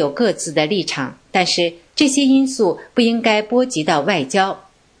家都有各自的立场，但是这些因素不应该波及到外交。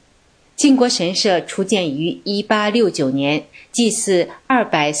靖国神社初建于1869年，祭祀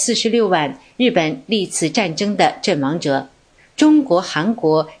246万日本历次战争的阵亡者。中国、韩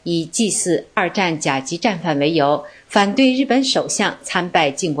国以祭祀2战甲级战犯为由，反对日本首相参拜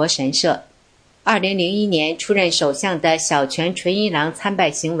靖国神社。2001年出任首相的小泉纯一郎参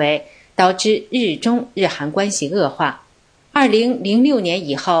拜行为，导致日中日韩关系恶化。2006年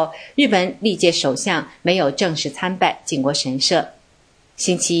以后，日本历届首相没有正式参拜靖国神社。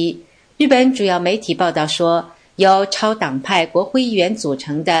星期一，日本主要媒体报道说，由超党派国会议员组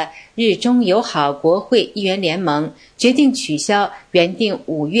成的日中友好国会议员联盟决定取消原定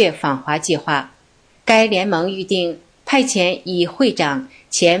5月访华计划。该联盟预定派遣以会长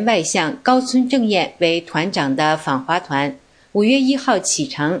前外相高村正彦为团长的访华团5月1号启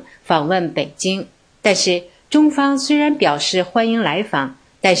程访问北京，但是中方虽然表示欢迎来访，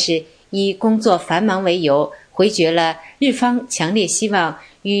但是以工作繁忙为由，回绝了日方强烈希望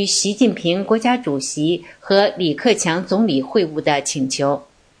与习近平国家主席和李克强总理会晤的请求。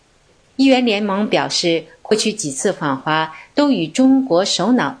议员联盟表示，过去几次访华都与中国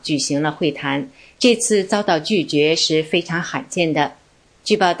首脑举行了会谈，这次遭到拒绝是非常罕见的。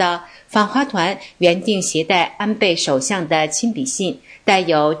据报道，访华团原定携带安倍首相的亲笔信，带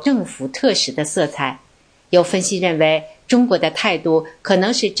有政府特使的色彩。有分析认为，中国的态度可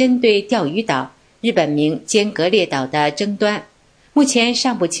能是针对钓鱼岛、日本名尖阁列岛的争端。目前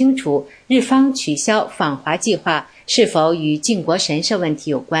尚不清楚日方取消访华计划是否与靖国神社问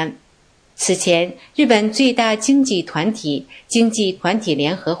题有关。此前，日本最大经济团体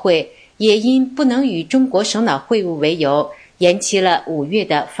联合会也因不能与中国首脑会晤为由，延期了5月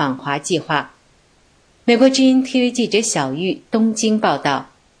的访华计划。美国之音 TV 记者小玉东京报道。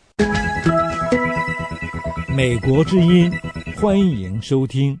美国之音，欢迎收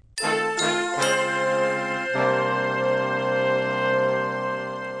听。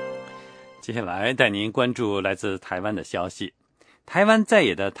接下来带您关注来自台湾的消息。台湾在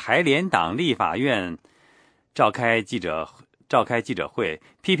野的台联党立法院召开记者会，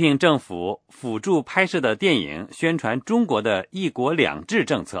批评政府辅助拍摄的电影宣传中国的一国两制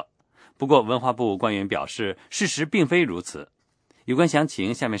政策。不过文化部官员表示，事实并非如此。有关详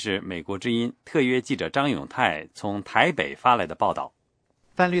情，下面是美国之音特约记者张永泰从台北发来的报道。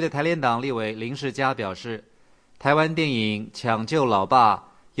泛绿的台联党立委林世嘉表示，台湾电影《抢救老爸》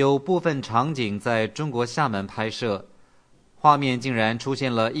有部分场景在中国厦门拍摄，画面竟然出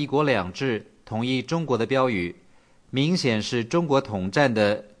现了一国两制、统一中国的标语，明显是中国统战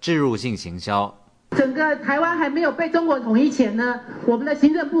的置入性行销。整个台湾还没有被中国统一前呢，我们的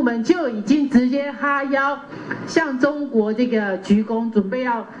行政部门就已经直接哈腰向中国这个鞠躬，准备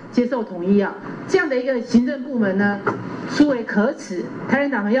要接受统一啊！这样的一个行政部门呢，殊为可耻，台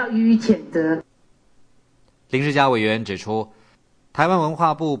联党要予以谴责。林世嘉委员指出，台湾文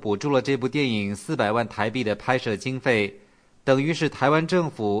化部补助了这部电影400万台币的拍摄经费，等于是台湾政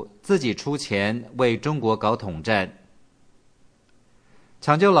府自己出钱为中国搞统战。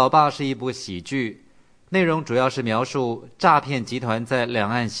抢救老爸是一部喜剧，内容主要是描述诈骗集团在两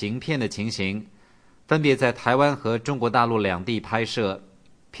岸行骗的情形，分别在台湾和中国大陆两地拍摄，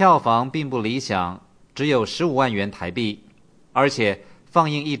票房并不理想，只有15万元台币，而且放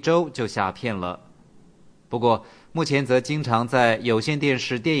映1周就下片了。不过目前则经常在有线电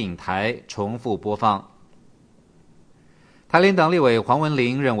视电影台重复播放。台联党立委黄文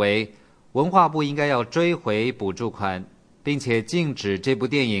玲认为，文化部应该要追回补助款，并且禁止这部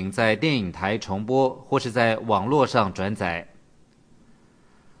电影在电影台重播或是在网络上转载。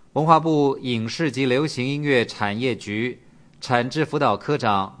文化部影视及流行音乐产业局产制辅导科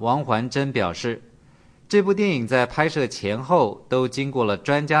长王环珍表示，这部电影在拍摄前后都经过了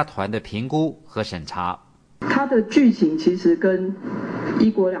专家团的评估和审查。它的剧情其实跟一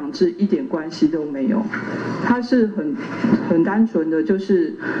国两制一点关系都没有，它是很单纯的，就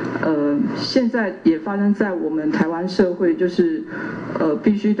是现在也发生在我们台湾社会，就是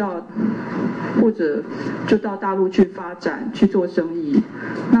必须到或者就到大陆去发展去做生意，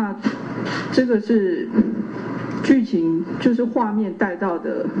那这个是剧情就是画面带到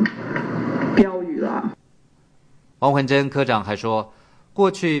的标语啦。王环珍科长还说，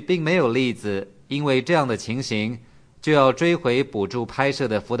过去并没有例子因为这样的情形就要追回补助拍摄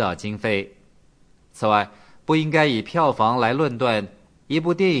的辅导经费。此外，不应该以票房来论断一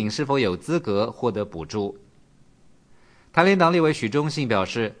部电影是否有资格获得补助。台联党立委许忠信表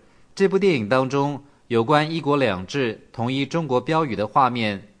示，这部电影当中有关一国两制统一中国标语的画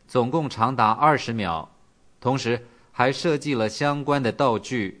面总共长达20秒，同时还设计了相关的道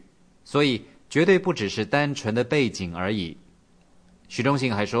具，所以绝对不只是单纯的背景而已。许忠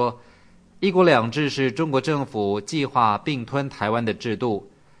信还说，一国两制是中国政府计划并吞台湾的制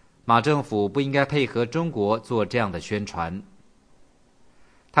度，马政府不应该配合中国做这样的宣传。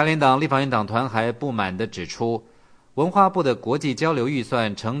台联党立法院党团还不满地指出，文化部的国际交流预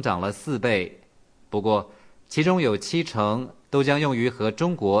算成长了4倍，不过其中有70%都将用于和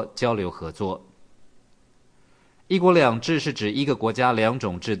中国交流合作。一国两制是指一个国家2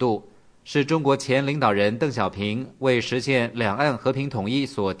种制度，是中国前领导人邓小平为实现两岸和平统一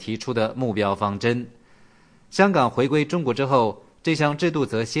所提出的目标方针。香港回归中国之后，这项制度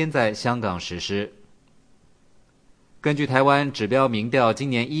则先在香港实施。根据台湾指标民调今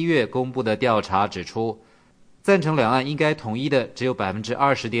年1月公布的调查指出，赞成两岸应该统一的只有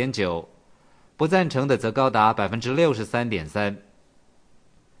 20.9%， 不赞成的则高达 63.3%。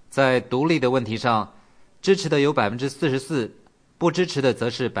 在独立的问题上，支持的有 44%，不支持的则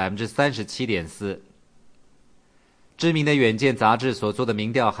是 37.4%。 知名的远见杂志所做的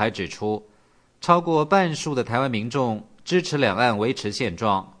民调还指出，超过半数的台湾民众支持两岸维持现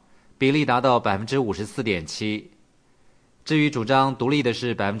状，比例达到 54.7%。 至于主张独立的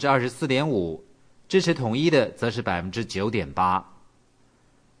是 24.5%， 支持统一的则是 9.8%。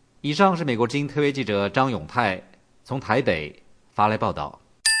 以上是美国之音特约记者张永泰从台北发来报道。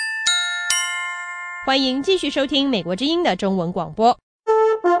欢迎继续收听美国之音的中文广播。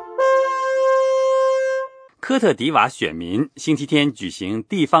科特迪瓦选民星期天举行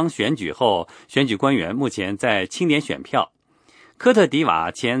地方选举后，选举官员目前在清点选票。科特迪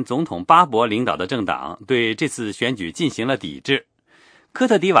瓦前总统巴博领导的政党对这次选举进行了抵制。科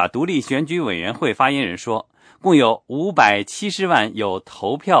特迪瓦独立选举委员会发言人说，共有570万有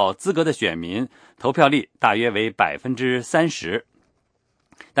投票资格的选民，投票率大约为 30%。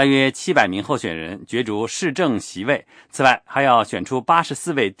大约700名候选人角逐市政席位，此外还要选出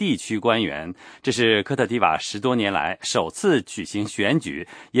84位地区官员。这是科特迪瓦10多年来首次举行选举，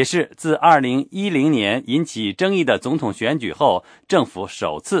也是自2010年引起争议的总统选举后，政府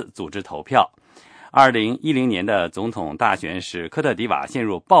首次组织投票。2010年的总统大选使科特迪瓦陷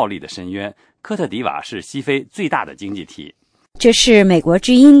入暴力的深渊。科特迪瓦是西非最大的经济体。这是美国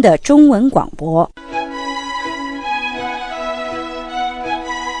之音的中文广播。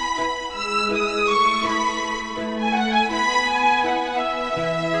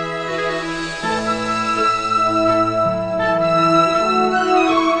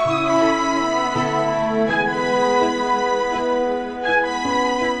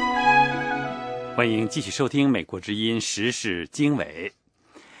欢迎继续收听美国之音时事经纬。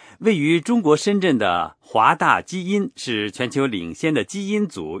位于中国深圳的华大基因是全球领先的基因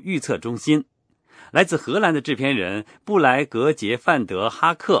组预测中心。来自荷兰的制片人布莱格杰范德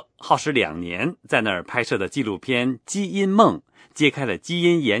哈克耗时2年在那儿拍摄的纪录片《基因梦》，揭开了基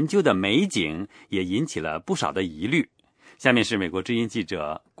因研究的美景，也引起了不少的疑虑。下面是美国之音记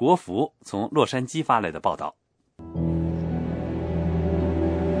者国福从洛杉矶发来的报道。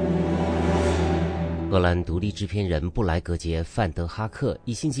荷兰独立制片人布莱格杰·范德哈克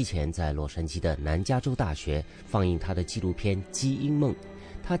1星期前在洛杉矶的南加州大学放映他的纪录片《基因梦》。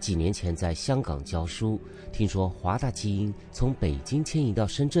他几年前在香港教书，听说华大基因从北京迁移到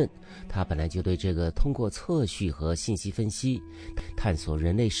深圳，他本来就对这个通过测序和信息分析探索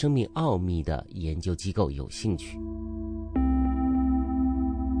人类生命奥秘的研究机构有兴趣。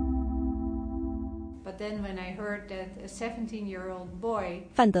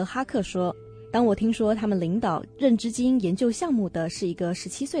范德哈克说，当我听说他们领导认知基因研究项目的是一个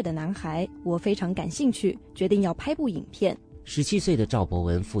17岁的男孩，我非常感兴趣，决定要拍部影片。17岁的赵博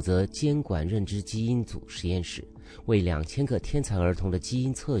文负责监管认知基因组实验室，为2000个天才儿童的基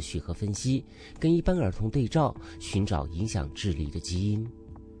因测序和分析，跟一般儿童对照，寻找影响智力的基因。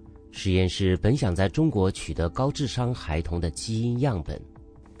实验室本想在中国取得高智商孩童的基因样本。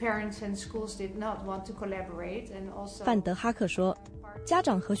范德哈克说，家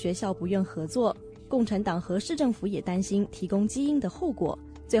长和学校不愿合作，共产党和市政府也担心提供基因的后果，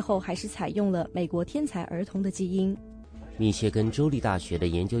最后还是采用了美国天才儿童的基因。密歇根州立大学的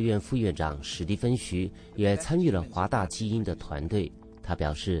研究院副院长史蒂芬·徐也参与了华大基因的团队。他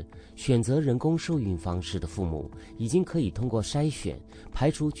表示，选择人工受孕方式的父母已经可以通过筛选排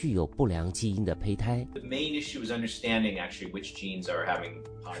除具有不良基因的胚胎。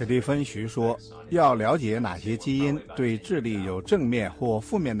史蒂芬·徐说，要了解哪些基因对智力有正面或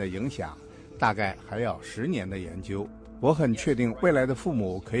负面的影响，大概还要10年的研究。我很确定未来的父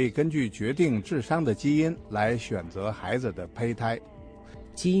母可以根据决定智商的基因来选择孩子的胚胎。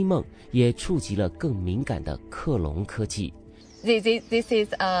基因梦也触及了更敏感的克隆科技。This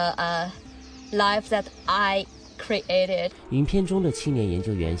is a life that I created. 影片中的青年研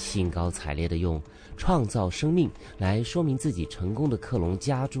究员兴高采烈地用创造生命来说明自己成功的克隆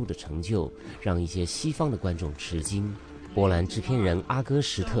家猪的成就，让一些西方的观众吃惊。波兰制片人阿戈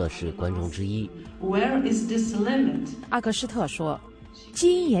施特是观众之一。Where is this limit? 阿戈施特说，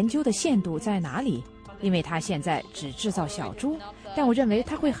基因研究的限度在哪里？因为他现在只制造小猪，但我认为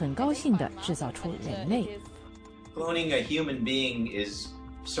他会很高兴地制造出人类。Cloning a human being is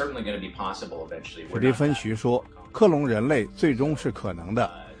certainly going to be possible eventually. 史蒂芬·徐说，克隆人类最终是可能的，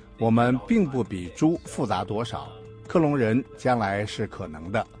我们并不比猪复杂多少，克隆人将来是可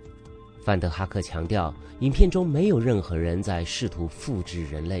能的。范德哈克强调，影片中没有任何人在试图复制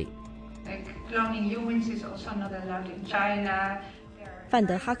人类。范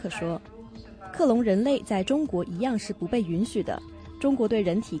德哈克说，克隆人类在中国一样是不被允许的。中国对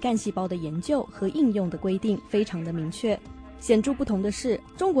人体干细胞的研究和应用的规定非常的明确。显著不同的是，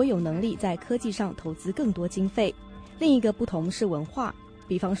中国有能力在科技上投资更多经费。另一个不同是文化，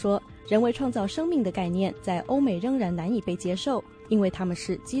比方说，人为创造生命的概念在欧美仍然难以被接受，因为他们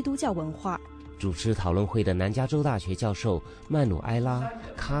是基督教文化。主持讨论会的南加州大学教授曼努埃拉·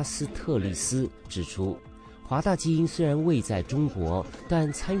卡斯特利斯指出，华大基因虽然位在中国，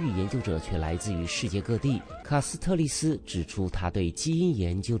但参与研究者却来自于世界各地。卡斯特利斯指出他对基因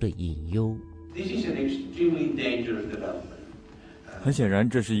研究的隐忧。很显然，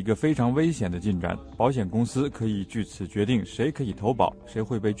这是一个非常危险的进展。保险公司可以据此决定谁可以投保，谁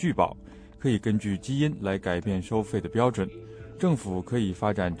会被拒保，可以根据基因来改变收费的标准。政府可以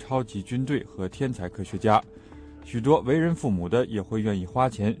发展超级军队和天才科学家。许多为人父母的也会愿意花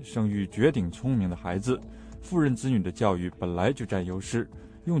钱生育绝顶聪明的孩子。富人子女的教育本来就占优势，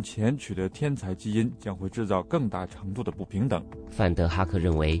用钱取得天才基因将会制造更大程度的不平等。范德哈克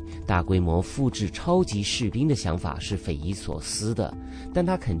认为，大规模复制超级士兵的想法是匪夷所思的，但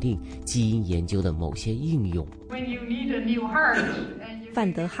他肯定基因研究的某些应用。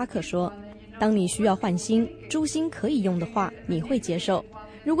范德哈克说，当你需要换心，猪心可以用的话，你会接受。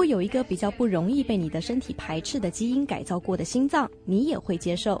如果有一个比较不容易被你的身体排斥的基因改造过的心脏，你也会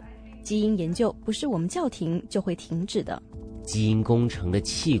接受。基因研究不是我们叫停就会停止的。基因工程的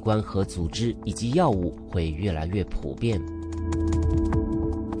器官和组织以及药物会越来越普遍。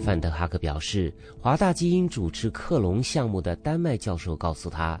范德哈克表示，华大基因主持克隆项目的丹麦教授告诉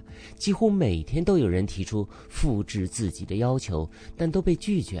他，几乎每天都有人提出复制自己的要求，但都被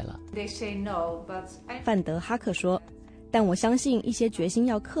拒绝了。范德哈克说，但我相信一些决心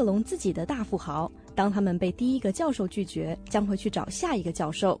要克隆自己的大富豪，当他们被第一个教授拒绝，将会去找下一个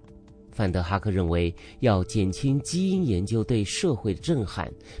教授。范德哈克认为，要减轻基因研究对社会的震撼，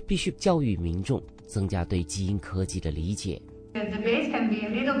必须教育民众，增加对基因科技的理解。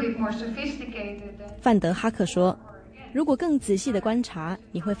范德哈克说，如果更仔细的观察，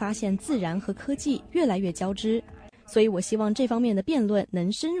你会发现自然和科技越来越交织，所以我希望这方面的辩论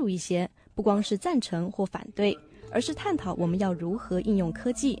能深入一些，不光是赞成或反对，而是探讨我们要如何应用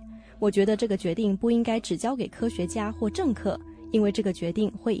科技，我觉得这个决定不应该只交给科学家或政客，因为这个决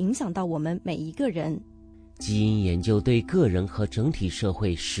定会影响到我们每一个人。基因研究对个人和整体社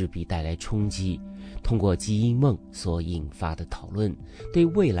会势必带来冲击。通过基因梦所引发的讨论，对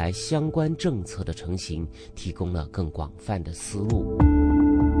未来相关政策的成型提供了更广泛的思路。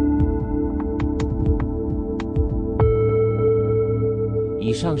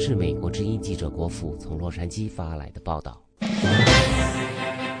以上是美国之音记者国富从洛杉矶发来的报道。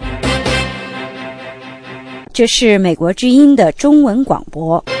这是美国之音的中文广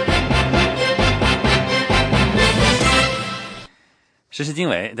播。时事经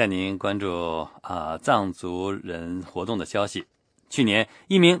纬带您关注藏族人活动的消息。去年，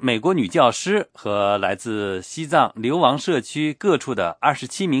一名美国女教师和来自西藏流亡社区各处的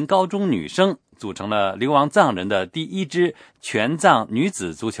27名高中女生组成了流亡藏人的第一支全藏女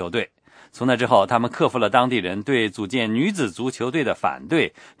子足球队。从那之后，他们克服了当地人对组建女子足球队的反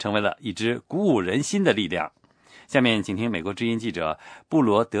对，成为了一支鼓舞人心的力量。下面请听美国之音记者布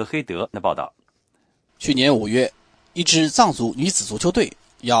罗德黑德的报道。去年5月，一支藏族女子足球队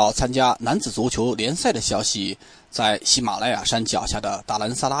要参加男子足球联赛的消息，在喜马拉雅山脚下的达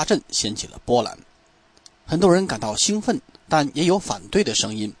兰萨拉镇掀起了波澜。很多人感到兴奋，但也有反对的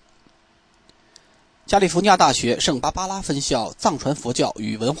声音。加利福尼亚大学圣巴巴拉分校藏传佛教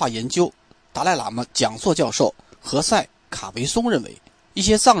与文化研究达赖喇嘛讲座教授何塞·卡维松认为，一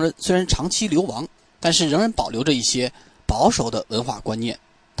些藏人虽然长期流亡，但是仍然保留着一些保守的文化观念。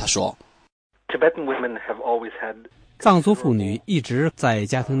他说，藏族妇女一直在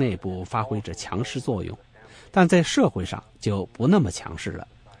家庭内部发挥着强势作用，但在社会上就不那么强势了。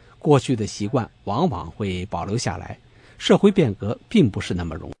过去的习惯往往会保留下来，社会变革并不是那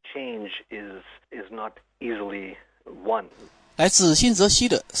么容易。来自新泽西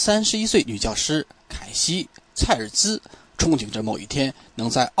的31岁女教师凯西·蔡尔兹憧憬着某一天能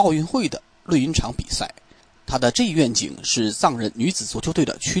在奥运会的绿茵场比赛，她的这一愿景是藏人女子足球队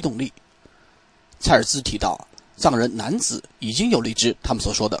的驱动力。蔡尔兹提到，藏人男子已经有了一支他们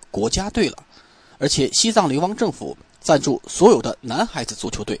所说的国家队了，而且西藏流亡政府赞助所有的男孩子足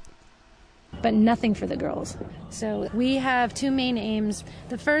球队。But nothing for the girls. So we have two main aims.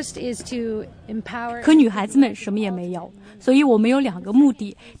 The first is to empower. 可女孩子们什么也没有，所以我们有2个目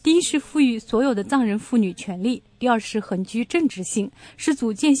的：第一是赋予所有的藏人妇女权利；第二是很具政治性，是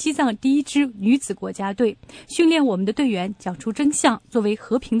组建西藏第一支女子国家队，训练我们的队员讲出真相，作为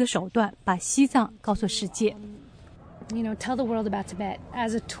和平的手段，把西藏告诉世界。Tell the world about Tibet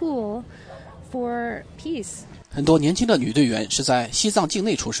as a tool for peace. 很多年轻的女队员是在西藏境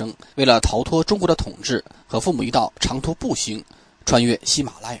内出生，为了逃脱中国的统治，和父母一道长途步行，穿越喜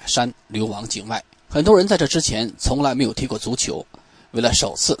马拉雅山，流亡境外。很多人在这之前从来没有踢过足球，为了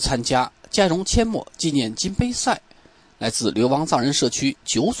首次参加加绒阡陌纪念金杯赛，来自流亡藏人社区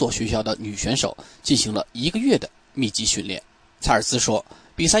9所学校的女选手进行了1个月的密集训练。蔡尔兹说，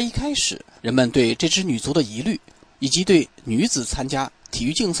比赛一开始，人们对这支女足的疑虑，以及对女子参加体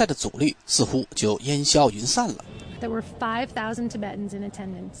育竞赛的阻力似乎就烟消云散了。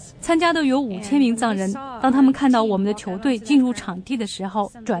参加的有5000名藏人，当他们看到我们的球队进入场地的时候，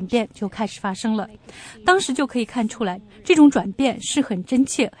转变就开始发生了。当时就可以看出来，这种转变是很真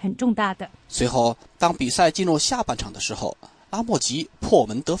切、很重大的。随后，当比赛进入下半场的时候，拉莫吉破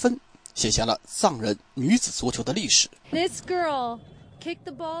门得分，写下了藏人女子足球的历史。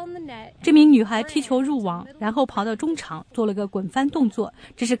这名女孩踢球入网，然后跑到中场做了个滚翻动作，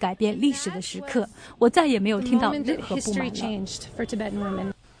这是改变历史的时刻。我再也没有听到任何不满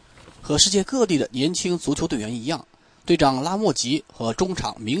了。和世界各地的年轻足球队员一样，队长拉莫吉和中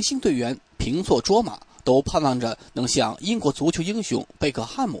场明星队员平措卓玛都盼望着能像英国足球英雄贝克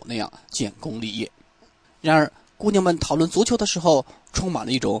汉姆那样建功立业。然而，姑娘们讨论足球的时候，充满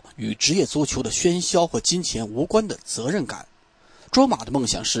了一种与职业足球的喧嚣和金钱无关的责任感。卓玛的梦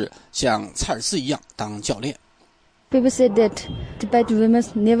想是像蔡尔兹一样当教练。人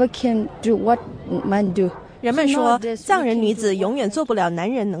们说藏人女子永远做不了男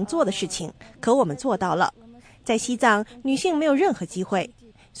人能做的事情，可我们做到了。在西藏，女性没有任何机会，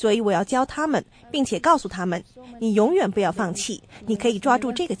所以我要教她们，并且告诉她们，你永远不要放弃，你可以抓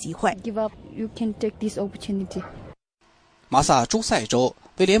住这个机会。马萨诸塞州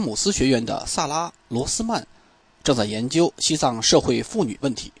威廉姆斯学院的萨拉·罗斯曼正在研究西藏社会妇女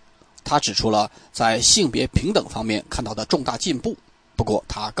问题，他指出了在性别平等方面看到的重大进步。不过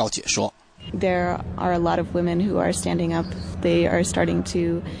他告诫说，女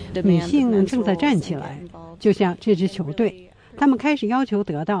性正在站起来，就像这支球队，他们开始要求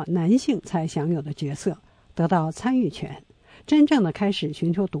得到男性才享有的角色，得到参与权，真正的开始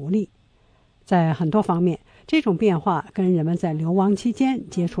寻求独立。在很多方面，这种变化跟人们在流亡期间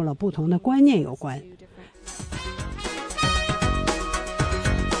接触了不同的观念有关。